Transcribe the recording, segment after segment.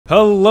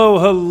Hello,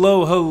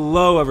 hello,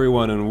 hello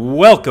everyone, and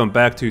welcome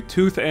back to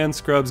Tooth and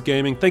Scrubs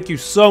Gaming. Thank you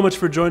so much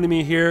for joining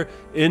me here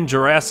in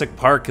Jurassic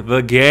Park, the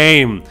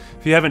game.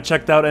 If you haven't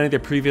checked out any of the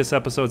previous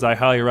episodes, I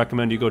highly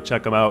recommend you go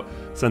check them out,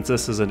 since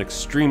this is an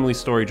extremely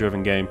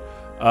story-driven game.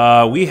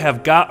 We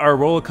have got our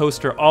roller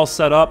coaster all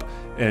set up,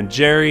 and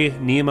Jerry,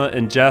 Nima,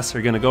 and Jess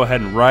are going to go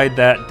ahead and ride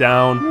that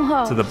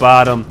down to the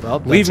bottom. Well,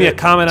 leave me a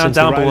comment on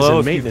down below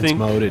if you think,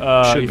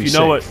 if you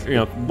know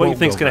what you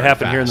think's going to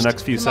happen here in the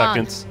next few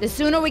seconds. The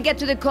sooner we get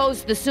to the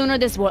coast, the sooner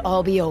this will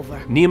all be over.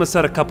 Nima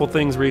said a couple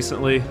things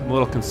recently. I'm a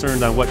little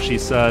concerned on what she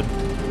said,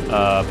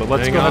 but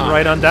let's go ahead and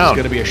ride on down. It's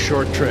going to be a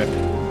short trip.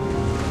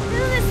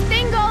 Doesn't this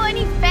thing go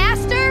any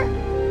faster?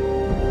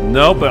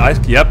 No,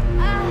 but yep,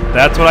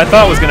 that's what I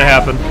thought was going to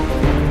happen.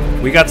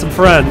 We got some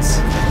friends.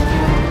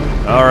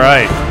 All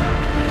right.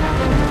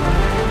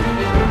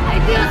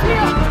 Dios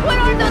mío, what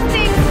are those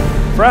things?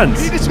 Friends.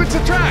 We need to switch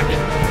the track.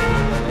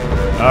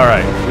 All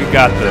right, we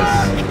got this.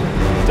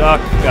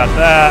 Duck, got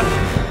that.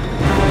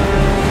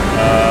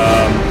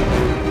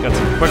 Got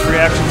some quick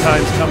reaction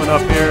times coming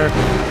up here.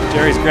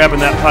 Jerry's grabbing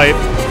that pipe.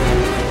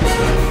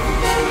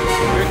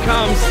 Here it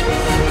comes.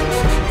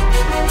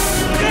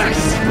 Yes.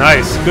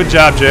 Nice, good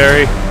job,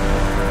 Jerry.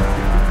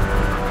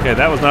 Okay,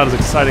 that was not as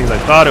exciting as I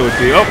thought it would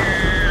be. Oh.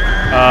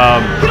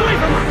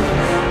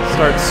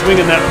 Start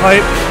swinging that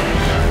pipe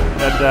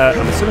at that,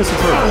 I'm assuming some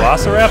sort of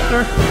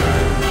velociraptor.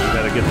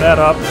 Gotta get that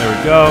up. There we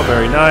go.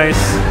 Very nice.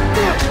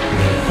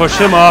 Push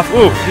him off.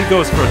 Ooh, he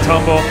goes for a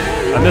tumble.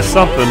 I missed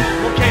something.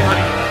 Okay,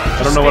 honey.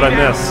 I don't know what I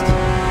missed.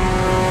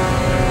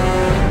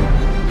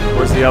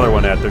 Where's the other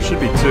one at? There should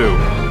be two.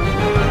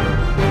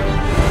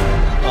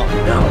 Oh,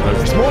 no.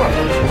 There's more. I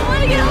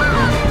want to get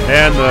off.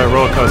 And the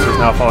roller coaster is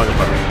now falling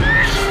apart.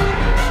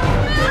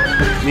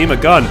 Nima,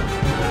 gun.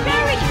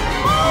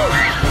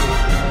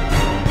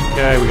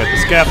 Okay, we got the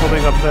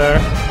scaffolding up there.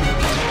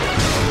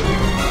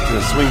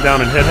 Gonna swing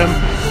down and hit him.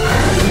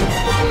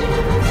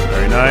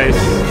 Very nice.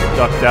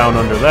 Duck down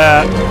under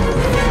that.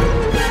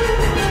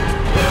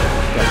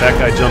 Got that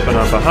guy jumping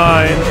on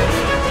behind.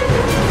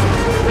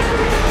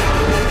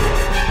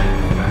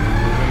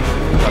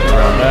 Duck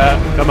around that.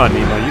 Come on,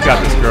 Nemo, you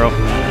got this, girl.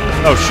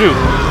 Oh, shoot.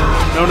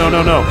 No, no,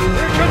 no, no.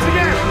 Here it comes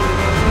again.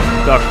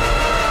 Duck.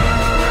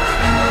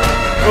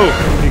 Oh,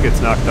 he gets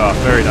knocked off.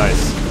 Very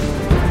nice.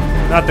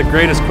 Not the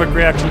greatest quick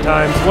reaction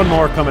times. One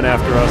more coming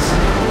after us.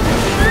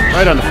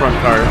 Right on the front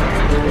cart.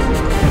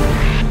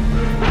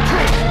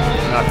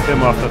 Knocked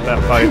him off with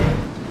that pipe.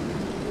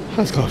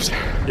 That's close.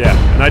 Yeah,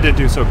 and I didn't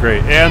do so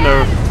great. And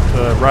the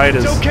ride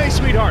is... It's okay,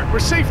 sweetheart. We're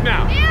safe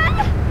now.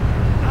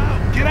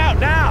 Oh, get out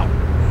now.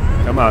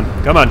 Come on.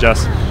 Come on,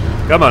 Jess.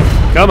 Come on.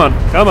 Come on.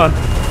 Come on.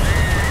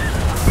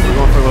 We're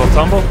going for a little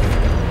tumble?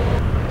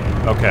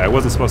 Okay, I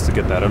wasn't supposed to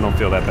get that. I don't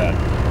feel that bad.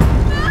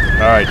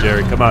 All right,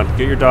 Jerry. Come on.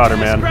 Get your daughter,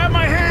 man. Just grab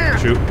my hand.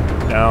 Shoot.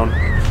 Down.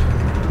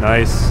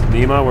 Nice.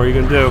 Nima, what are you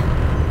going to do?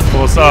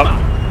 Pull us up.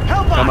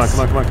 Help Come on, us.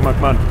 come on, come on, come on,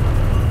 come on.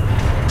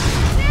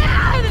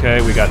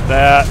 Okay, we got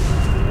that.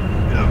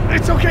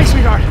 It's okay,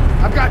 sweetheart.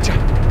 I've got you.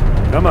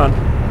 Come on.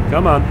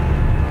 Come on.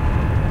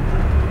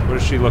 What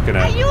is she looking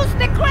I at? used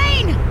the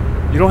crane.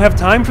 You don't have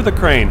time for the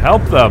crane.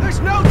 Help them. There's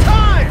no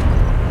time.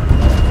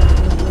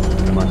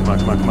 Come on, come on,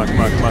 come on, come on,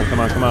 come on, come on, come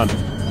on, come on.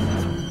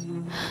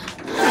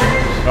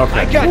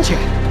 Okay. I got you.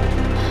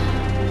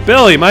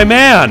 Billy, my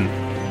man!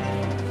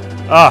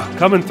 Ah,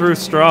 coming through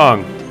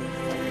strong.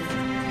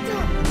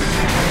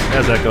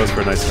 As that goes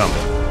for a nice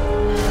tumble.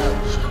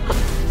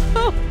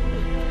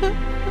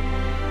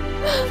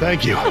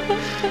 Thank you.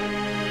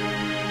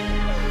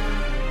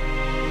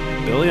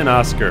 Billy and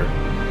Oscar.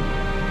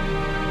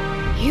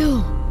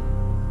 You.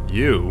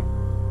 You?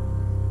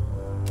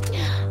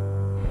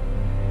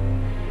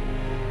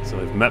 So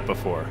they've met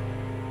before.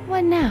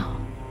 What now?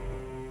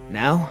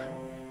 Now,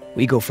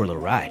 we go for a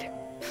little ride.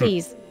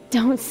 Please,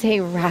 don't say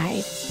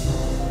ride.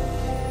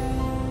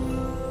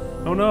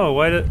 Oh no,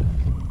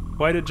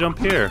 why'd it jump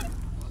here?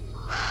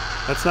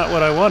 That's not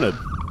what I wanted.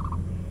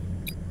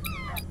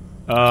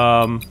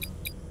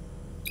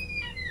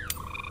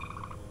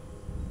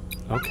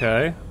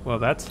 Okay, well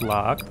that's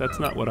locked. That's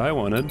not what I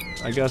wanted.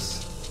 I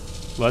guess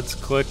let's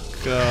click,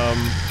 oh,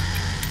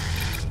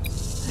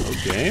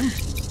 game?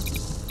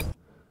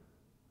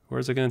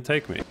 Where's it gonna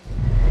take me?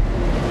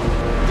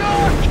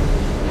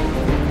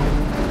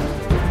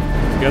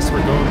 Guess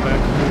we're going back.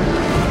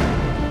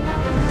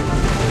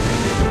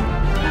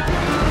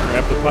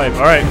 Grab the pipe.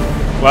 All right.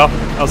 Well,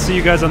 I'll see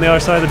you guys on the other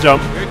side of the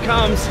jump. Here it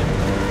comes.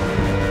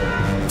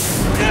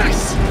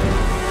 Yes.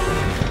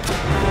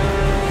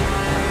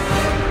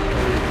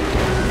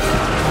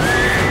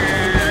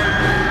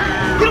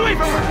 Get away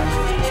from her.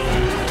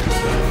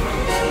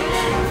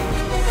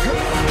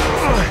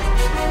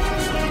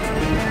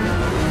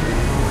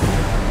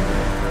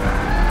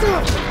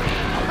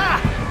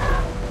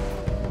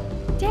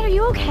 Dad, are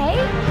you okay?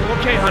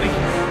 Okay, honey.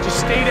 Just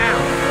stay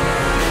down.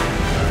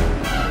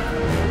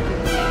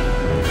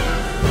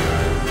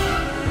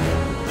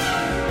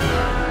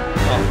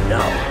 Oh,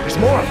 no. There's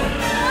more of them. I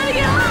want to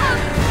get off!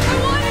 I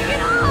want to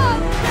get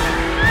off!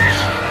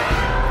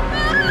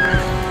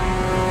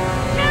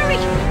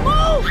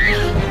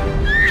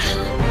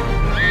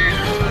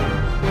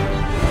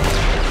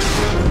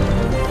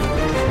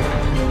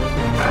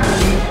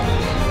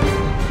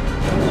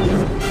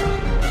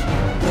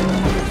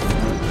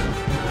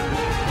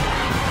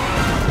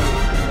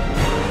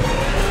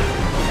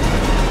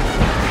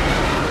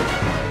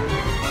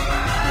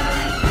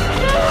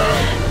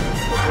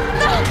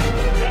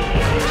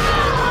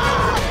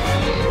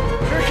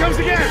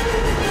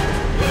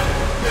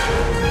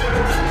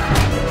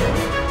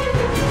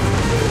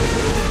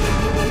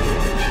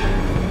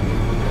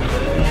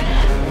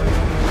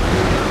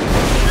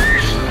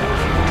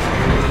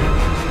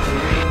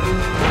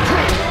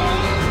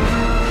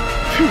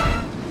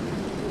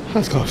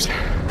 That's close.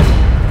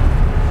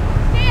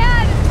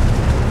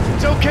 Dad!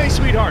 It's okay,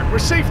 sweetheart. We're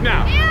safe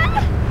now.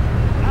 Dad!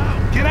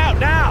 Oh, get out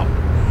now!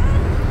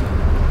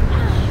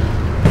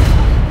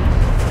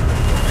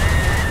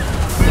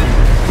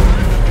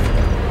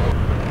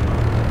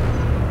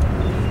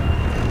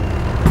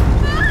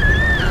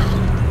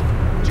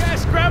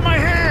 Jess, grab my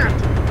hand!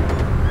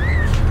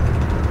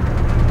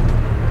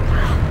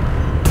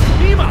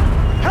 Nima,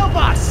 help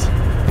us!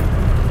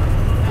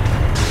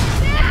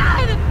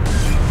 Dad!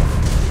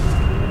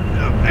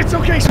 It's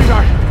okay,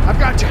 sweetheart. I've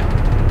got you.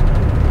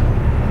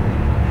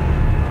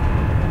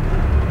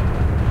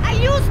 I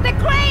used the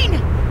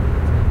crane!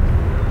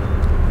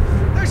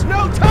 There's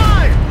no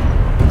time!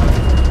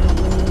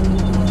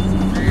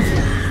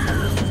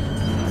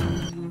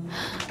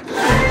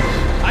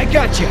 I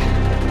got you.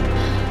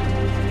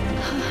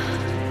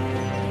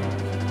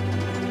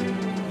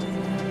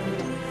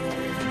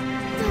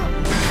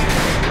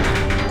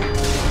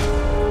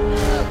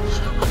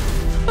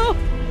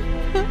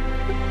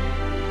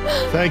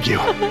 Thank you.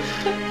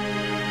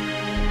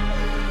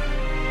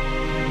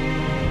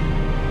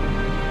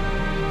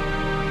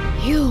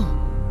 You.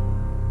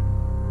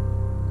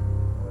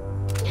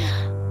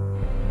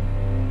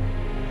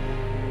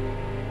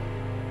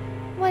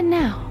 What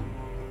now?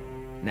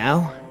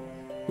 Now,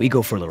 we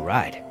go for a little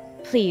ride.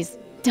 Please,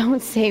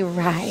 don't say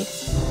ride.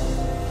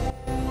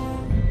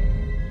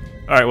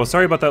 All right, well,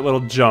 sorry about that little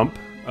jump.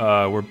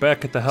 We're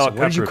back at the So helicopter.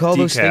 what did you call with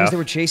those things Decaf. that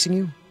were chasing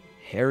you?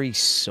 Hairy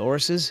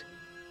sauruses?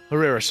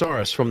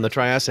 Herrerasaurus from the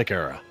Triassic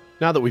era.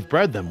 Now that we've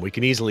bred them, we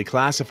can easily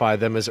classify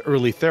them as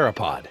early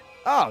theropod.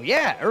 Oh,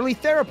 yeah, early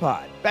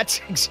theropod.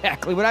 That's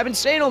exactly what I've been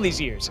saying all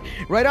these years.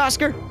 Right,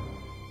 Oscar?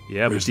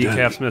 Yeah, but Where's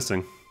Decaf's Danny?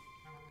 missing.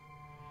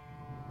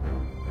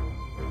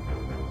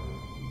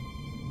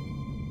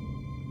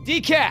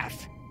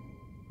 Decaf!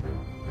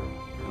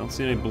 I don't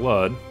see any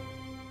blood.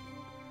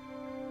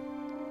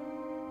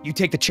 You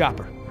take the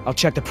chopper. I'll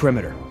check the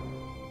perimeter.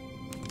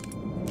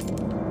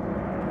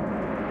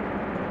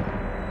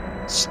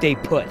 Stay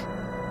put.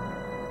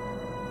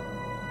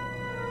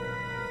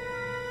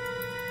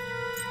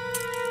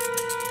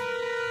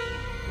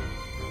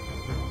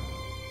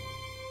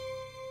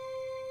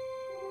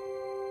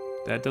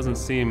 That doesn't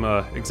seem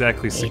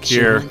exactly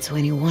secure.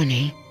 121,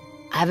 eh?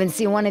 I haven't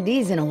seen one of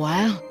these in a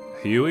while.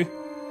 Huey?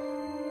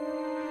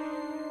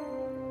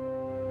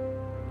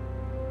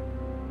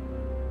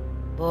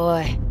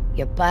 Boy,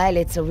 your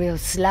pilot's a real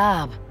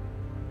slob.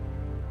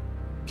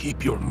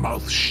 Keep your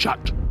mouth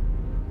shut.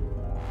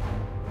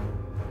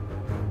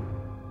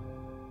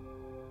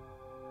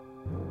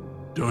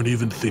 Don't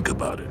even think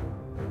about it.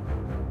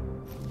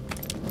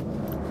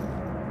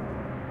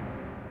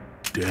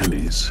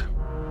 Danny's,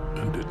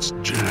 and it's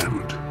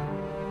jammed.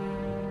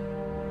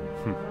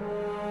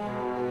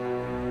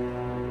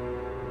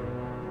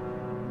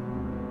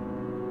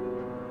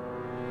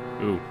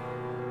 Ooh.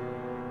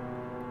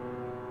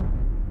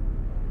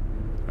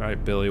 All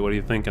right, Billy, what are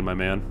you thinking, my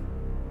man?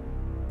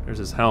 There's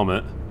his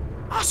helmet.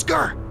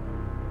 Oscar!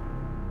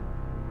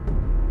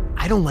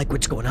 I don't like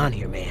what's going on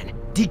here, man.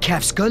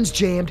 Decaf's gun's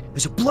jammed,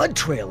 there's a blood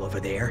trail over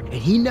there, and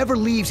he never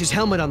leaves his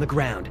helmet on the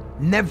ground.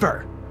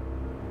 Never.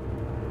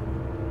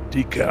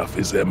 Decaf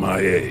is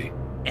MIA.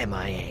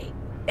 MIA.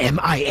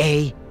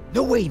 MIA?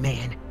 No way,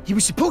 man. He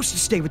was supposed to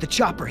stay with the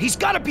chopper. He's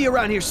gotta be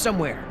around here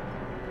somewhere.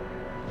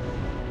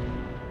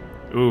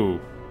 Ooh.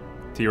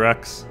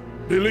 T-Rex.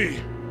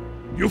 Billy,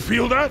 you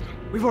feel that?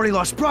 We've already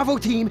lost Bravo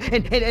team,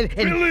 and...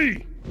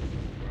 Billy!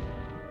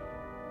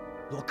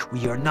 Look,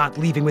 we are not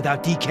leaving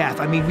without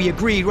Decaf. I mean, we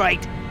agreed,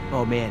 right?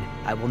 Oh, man,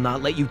 I will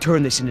not let you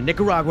turn this into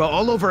Nicaragua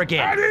all over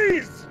again. At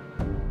ease!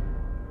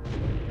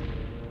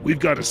 We've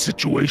got a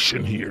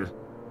situation here.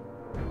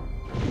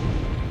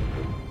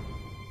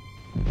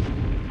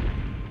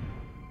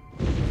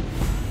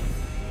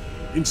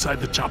 Inside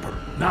the chopper,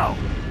 now.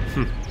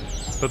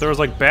 But there was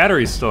like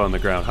batteries still on the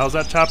ground. How's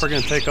that chopper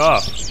gonna take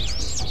off?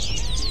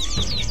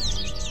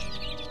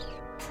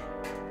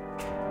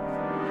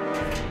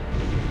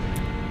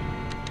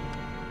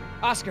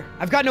 Oscar,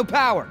 I've got no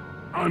power.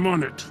 I'm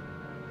on it.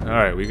 All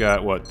right, we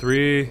got what,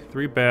 three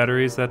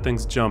batteries. That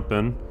thing's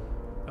jumping.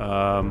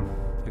 I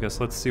guess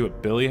let's see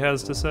what Billy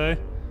has to say.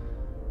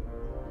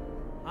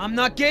 I'm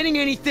not getting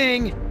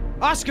anything.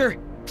 Oscar,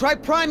 try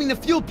priming the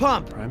fuel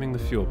pump. Priming the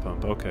fuel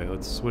pump. Okay,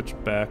 let's switch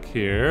back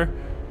here.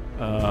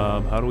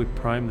 How do we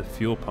prime the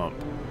fuel pump?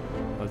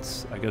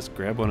 Let's, I guess,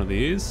 grab one of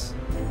these.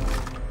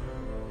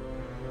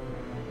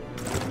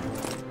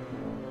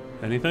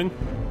 Anything?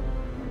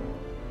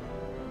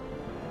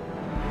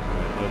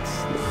 Alright,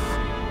 let's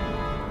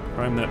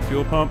prime that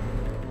fuel pump.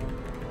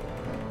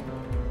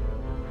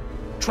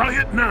 Try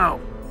it now.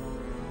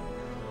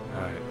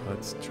 Alright,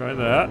 let's try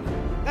that.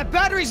 That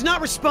battery's not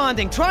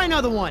responding. Try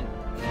another one.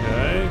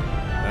 Okay,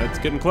 that's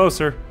getting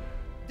closer.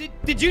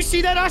 Did you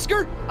see that,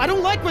 Oscar? I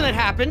don't like when that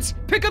happens.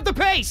 Pick up the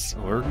pace.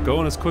 We're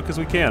going as quick as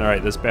we can.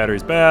 Alright, this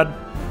battery's bad.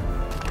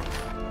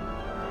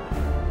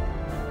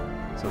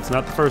 So it's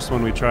not the first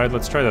one we tried.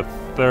 Let's try the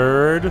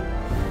third.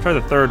 Try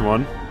the third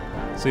one.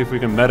 See if we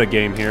can meta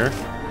game here.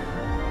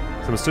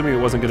 So I'm assuming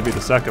it wasn't going to be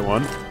the second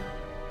one.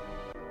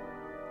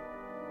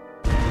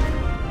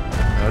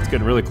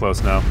 getting really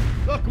close now.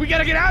 Look, we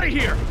gotta get out of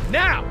here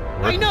now.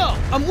 I know.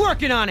 I'm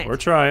working on it. We're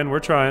trying. We're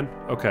trying.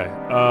 Okay.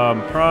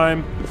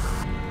 Prime.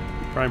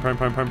 Come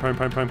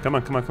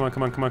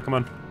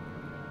on.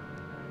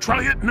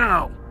 Try it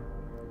now.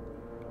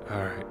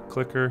 All right.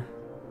 Clicker.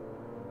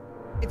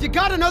 If you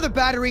got another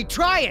battery,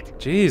 try it.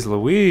 Jeez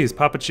Louise,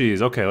 Papa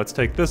Cheese. Okay, let's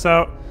take this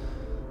out.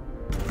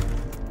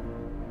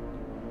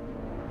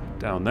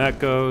 Down that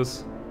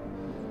goes.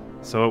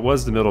 So it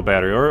was the middle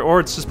battery, or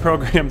it's just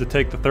programmed to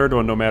take the third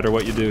one no matter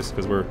what you do,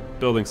 because we're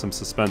building some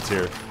suspense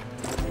here.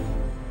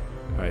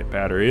 All right,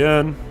 battery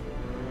in.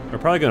 We're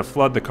probably gonna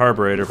flood the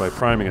carburetor by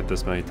priming it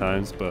this many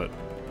times, but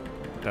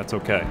that's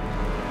okay.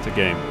 It's a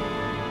game.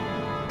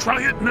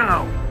 Try it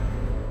now.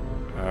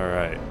 All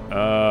right.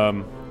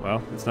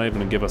 Well, it's not even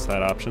gonna give us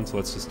that option, so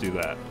let's just do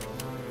that.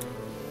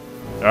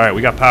 All right,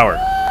 we got power.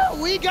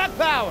 We got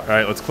power. All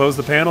right, let's close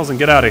the panels and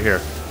get out of here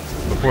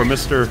before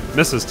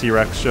Mrs.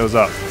 T-Rex shows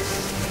up.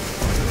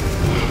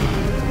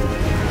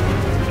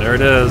 There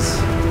it is.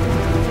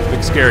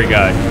 Big scary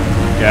guy.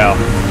 Gal.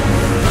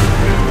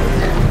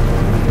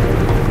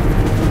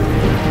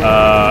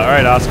 All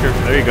right, Oscar.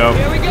 There you go.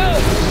 Here we go.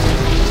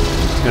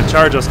 He's gonna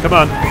charge us. Come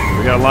on.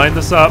 We gotta line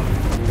this up.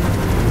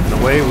 And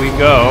away we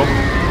go.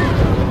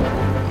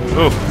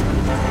 Ooh,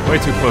 way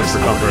too close for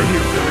comfort.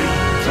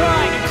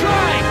 Trying.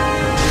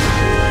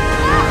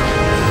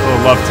 A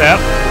little love tap.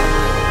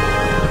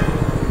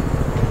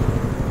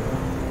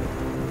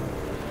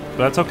 But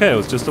that's okay, it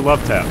was just a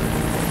love tap.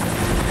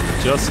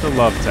 Just a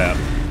love tap.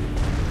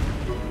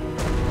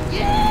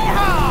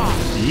 Yeehaw!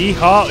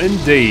 Yeehaw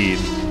indeed.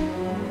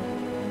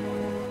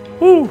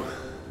 Woo!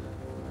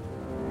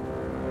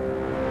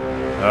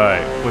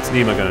 Alright, what's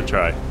Nima gonna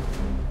try?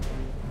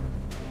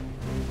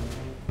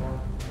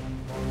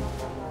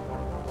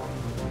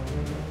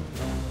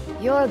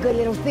 You're a good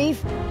little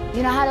thief.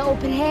 You know how to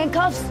open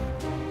handcuffs?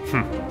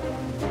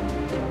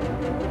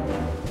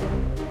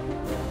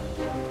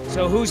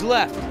 So who's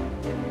left?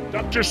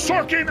 Dr.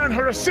 Sorkin and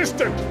her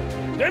assistant.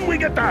 Then we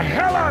get the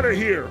hell out of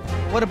here.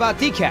 What about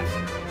Decaf?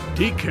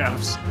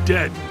 Decaf's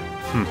dead.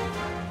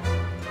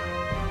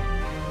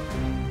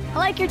 I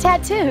like your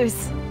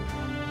tattoos.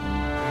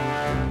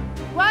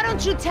 Why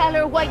don't you tell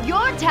her what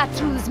your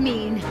tattoos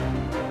mean?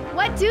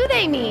 What do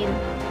they mean?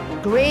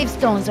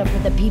 Gravestones are for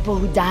the people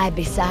who died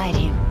beside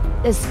him.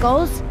 The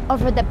skulls are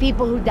for the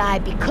people who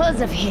died because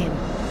of him.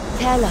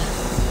 Tell her,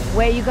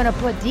 where you gonna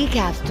put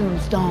Decaf's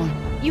tombstone?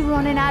 You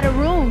running out of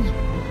room.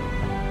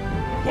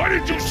 What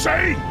did you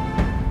say?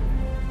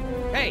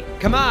 Hey,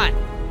 come on.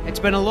 It's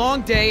been a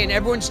long day and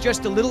everyone's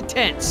just a little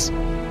tense.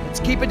 Let's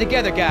keep it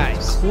together,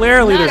 guys.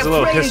 Clearly Not there's a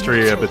little afraid of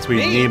history you. between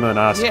Me? Nima and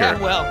Oscar. Yeah,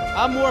 well,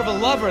 I'm more of a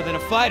lover than a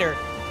fighter.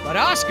 But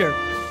Oscar,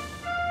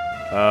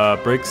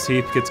 Breaks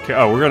teeth, gets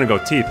oh, we're gonna go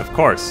teeth, of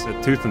course.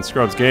 At Tooth and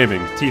Scrubs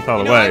Gaming, teeth all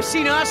you the know, way. I've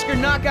seen Oscar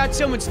knock out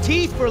someone's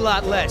teeth for a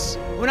lot less.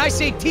 When I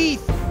say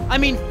teeth, I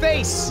mean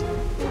face.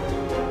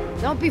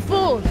 Don't be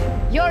fooled.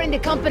 You're in the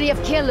company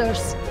of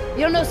killers.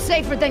 You're no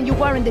safer than you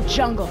were in the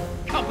jungle.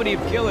 Company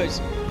of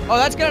killers. Oh,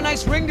 that's got a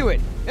nice ring to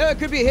it. Yeah, it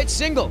could be a hit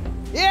single.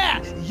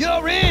 Yeah,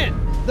 you're in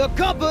the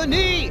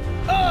company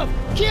of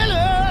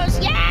killers.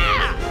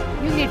 Yeah!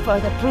 You need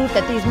further proof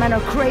that these men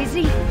are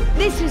crazy?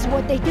 This is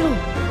what they do.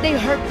 They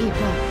hurt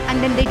people,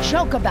 and then they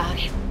joke about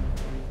it.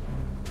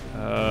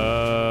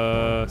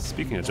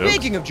 Speaking of jokes.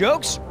 Speaking of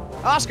jokes,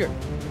 Oscar,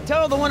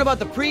 tell her the one about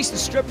the priest, the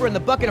stripper, and the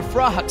bucket of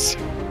frogs.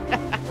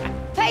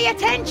 Pay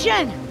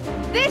attention!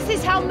 This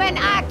is how men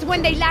act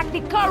when they lack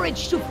the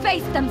courage to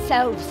face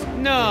themselves.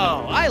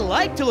 No, I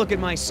like to look at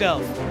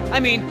myself. I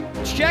mean,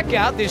 check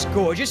out this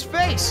gorgeous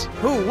face.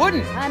 Who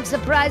wouldn't? I'm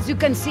surprised you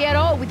can see at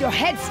all with your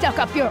head stuck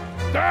up your...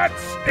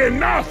 That's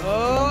enough.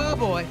 Oh,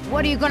 boy.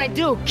 What are you gonna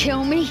do,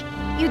 kill me?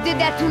 You did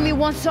that to me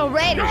once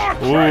already. You're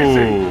crazy.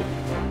 Ooh.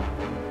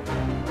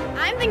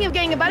 I'm thinking of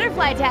getting a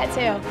butterfly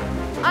tattoo.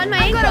 On my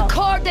ankle. I'm gonna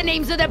carve the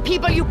names of the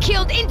people you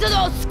killed into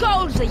those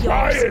skulls of yours.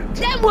 Quiet.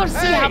 Then we'll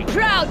see how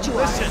proud you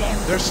are of them.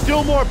 There's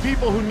still more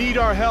people who need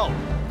our help.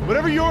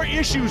 Whatever your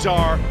issues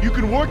are, you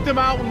can work them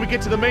out when we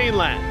get to the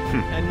mainland.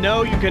 And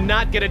no, you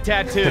cannot get a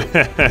tattoo.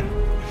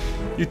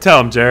 You tell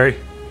him, Jerry.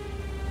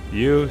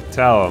 You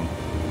tell him.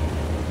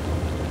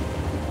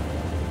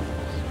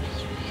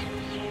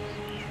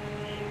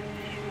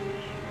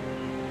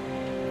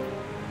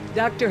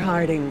 Dr.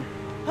 Harding.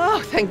 Oh,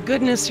 thank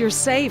goodness you're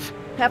safe.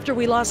 After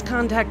we lost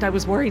contact, I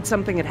was worried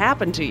something had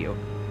happened to you.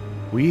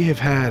 We have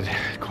had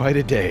quite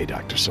a day,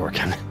 Dr.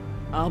 Sorkin.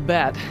 I'll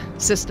bet.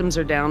 Systems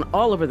are down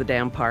all over the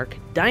damn park.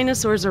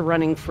 Dinosaurs are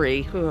running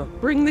free. Ugh,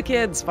 bring the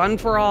kids, fun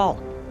for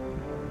all.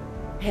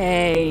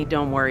 Hey,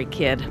 don't worry,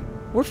 kid.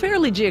 We're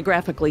fairly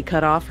geographically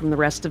cut off from the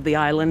rest of the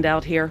island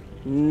out here.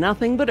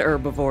 Nothing but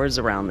herbivores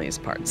around these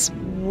parts.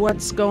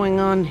 What's going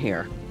on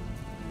here?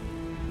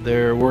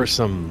 There were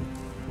some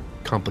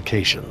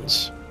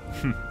complications.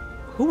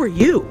 Who are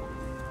you?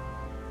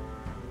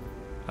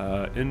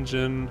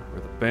 Engine, or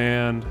the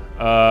band.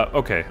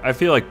 Okay, I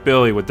feel like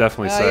Billy would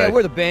definitely say... Yeah,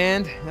 we're the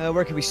band.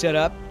 Where can we set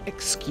up?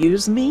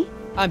 Excuse me?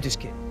 I'm just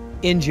kidding.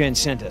 InGen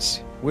sent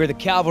us. We're the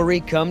Calvary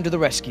come to the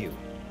rescue.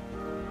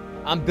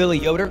 I'm Billy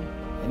Yoder,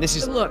 And this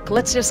is... Look,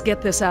 let's just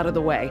get this out of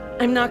the way.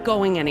 I'm not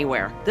going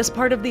anywhere. This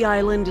part of the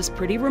island is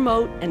pretty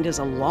remote and is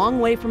a long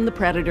way from the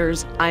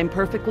predators. I'm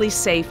perfectly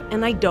safe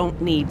and I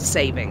don't need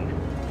saving.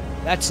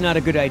 That's not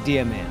a good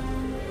idea, man.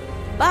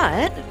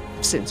 But,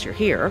 since you're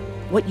here,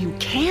 what you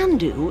can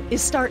do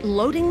is start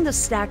loading the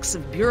stacks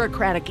of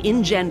bureaucratic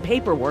InGen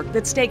paperwork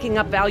that's taking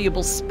up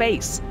valuable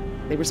space.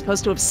 They were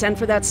supposed to have sent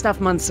for that stuff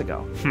months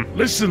ago.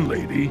 Listen,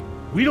 lady,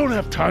 we don't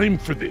have time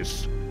for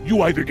this.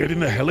 You either get in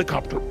the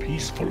helicopter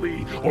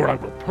peacefully, or I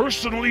will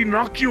personally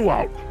knock you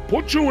out,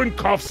 put you in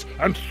cuffs,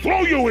 and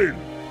throw you in!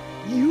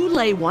 You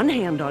lay one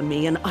hand on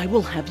me and I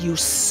will have you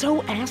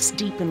so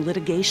ass-deep in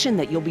litigation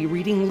that you'll be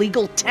reading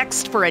legal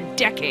text for a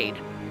decade.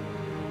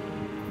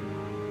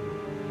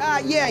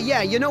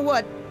 Yeah, you know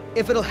what?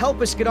 If it'll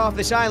help us get off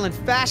this island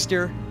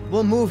faster,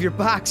 we'll move your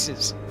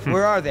boxes.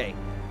 Where are they?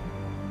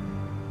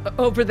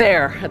 Over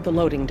there at the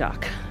loading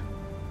dock.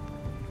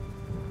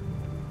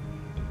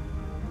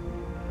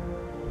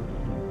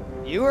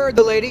 You heard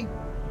the lady.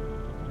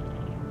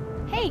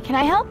 Hey, can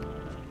I help?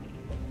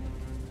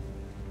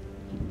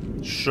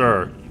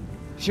 Sure.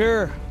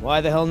 Sure,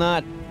 why the hell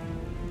not?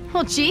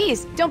 Oh,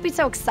 geez, don't be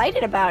so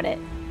excited about it.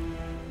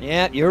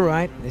 Yeah, you're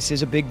right. This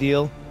is a big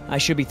deal. I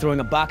should be throwing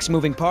a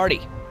box-moving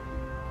party.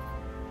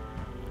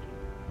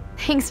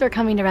 Thanks for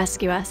coming to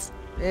rescue us.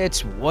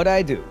 It's what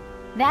I do.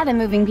 That and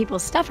moving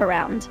people's stuff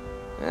around.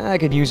 I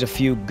could use a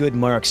few good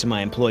marks in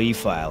my employee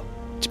file.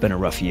 It's been a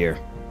rough year.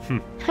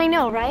 I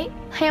know, right?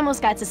 I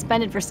almost got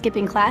suspended for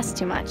skipping class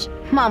too much.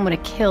 Mom would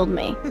have killed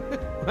me.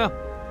 Well,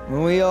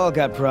 we all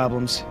got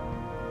problems.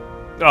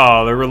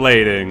 Oh, they're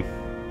relating.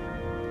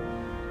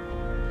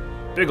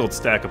 Big old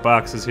stack of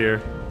boxes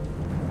here.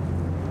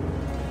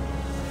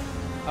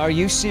 Are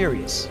you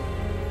serious?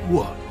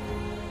 What?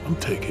 I'm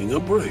taking a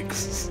break.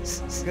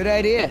 Good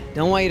idea.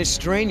 Don't want you to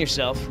strain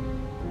yourself.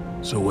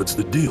 So what's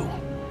the deal?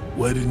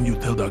 Why didn't you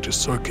tell Dr.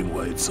 Sorkin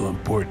why it's so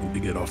important to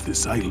get off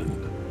this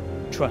island?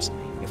 Trust me,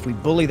 if we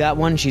bully that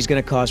one, she's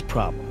gonna cause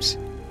problems.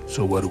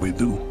 So what do we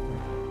do?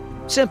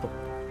 Simple.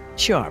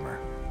 Charm her.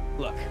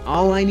 Look,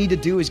 all I need to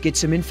do is get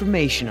some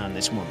information on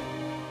this woman.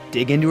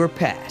 Dig into her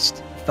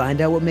past.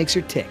 Find out what makes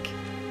her tick.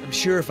 I'm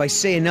sure if I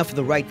say enough of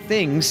the right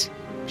things,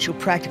 she'll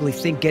practically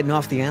think getting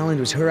off the island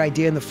was her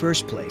idea in the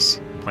first place.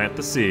 Plant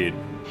the seed.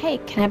 Hey,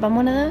 can I bum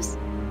one of those?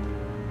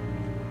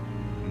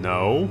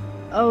 No.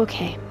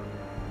 Okay.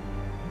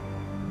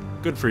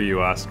 Good for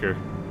you, Oscar.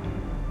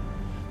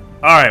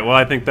 Alright, well,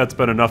 I think that's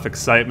been enough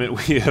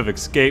excitement. We have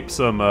escaped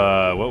some,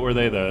 what were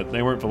they?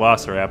 They weren't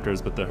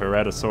velociraptors, but the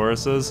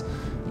heratosauruses.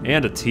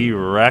 And a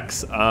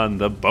T-Rex on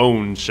the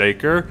bone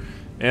shaker.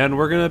 And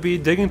we're going to be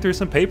digging through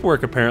some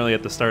paperwork, apparently,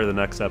 at the start of the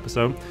next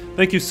episode.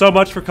 Thank you so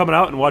much for coming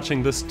out and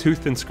watching this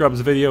Tooth and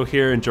Scrubs video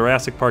here in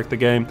Jurassic Park the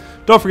game.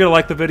 Don't forget to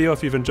like the video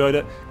if you've enjoyed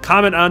it.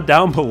 Comment on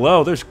down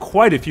below. There's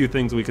quite a few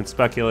things we can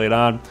speculate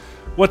on.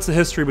 What's the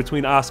history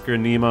between Oscar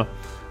and Nima?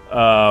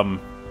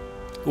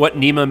 What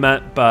Nima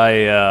meant by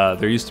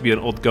there used to be an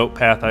old goat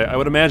path. I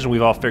would imagine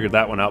we've all figured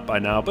that one out by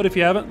now. But if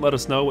you haven't, let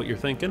us know what you're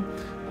thinking.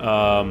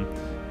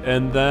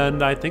 And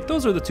then I think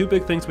those are the two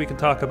big things we can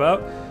talk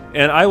about.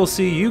 And I will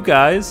see you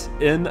guys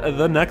in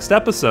the next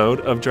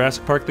episode of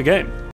Jurassic Park the game.